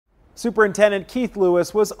Superintendent Keith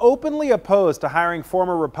Lewis was openly opposed to hiring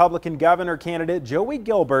former Republican governor candidate Joey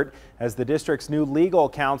Gilbert as the district's new legal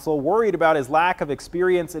counsel, worried about his lack of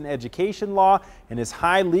experience in education law and his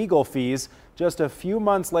high legal fees. Just a few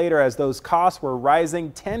months later, as those costs were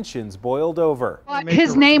rising, tensions boiled over.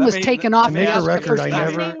 His name was taken off.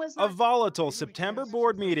 A volatile September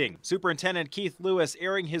board meeting. Superintendent Keith Lewis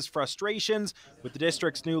airing his frustrations with the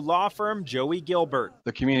district's new law firm, Joey Gilbert.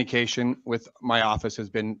 The communication with my office has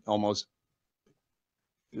been almost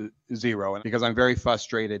zero, because I'm very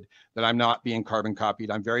frustrated that I'm not being carbon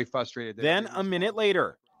copied. I'm very frustrated. Then a minute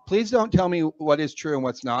later. Please don't tell me what is true and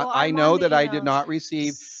what's not. Well, I know that I did not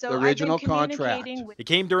receive the original contract. It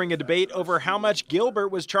came during a debate over how much Gilbert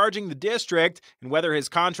was charging the district and whether his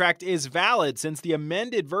contract is valid, since the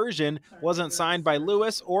amended version wasn't signed by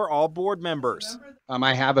Lewis or all board members.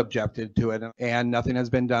 I have objected to it, and nothing has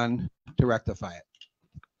been done to rectify it.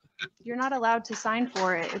 You're not allowed to sign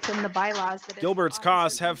for it. It's in the bylaws. Gilbert's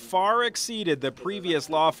costs have far exceeded the previous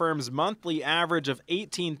law firm's monthly average of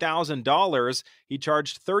 $18,000. He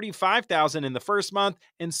charged $35,000 in the first month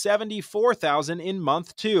and $74,000 in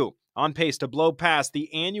month 2, on pace to blow past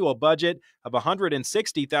the annual budget of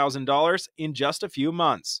 $160,000 in just a few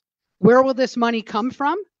months. Where will this money come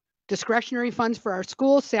from? Discretionary funds for our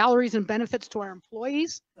schools, salaries and benefits to our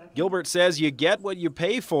employees. Gilbert says you get what you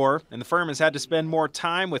pay for, and the firm has had to spend more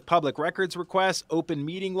time with public records requests, open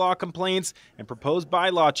meeting law complaints, and proposed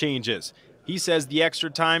bylaw changes. He says the extra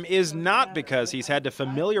time is not because he's had to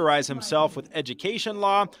familiarize himself with education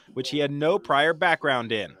law, which he had no prior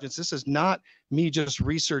background in. This is not me just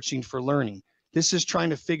researching for learning. This is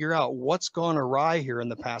trying to figure out what's gone awry here in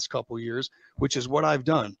the past couple years, which is what I've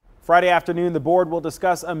done. Friday afternoon, the board will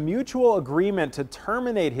discuss a mutual agreement to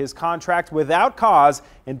terminate his contract without cause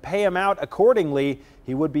and pay him out accordingly.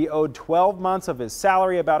 He would be owed 12 months of his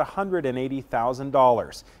salary, about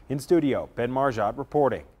 $180,000. In studio, Ben Marjot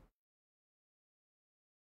reporting.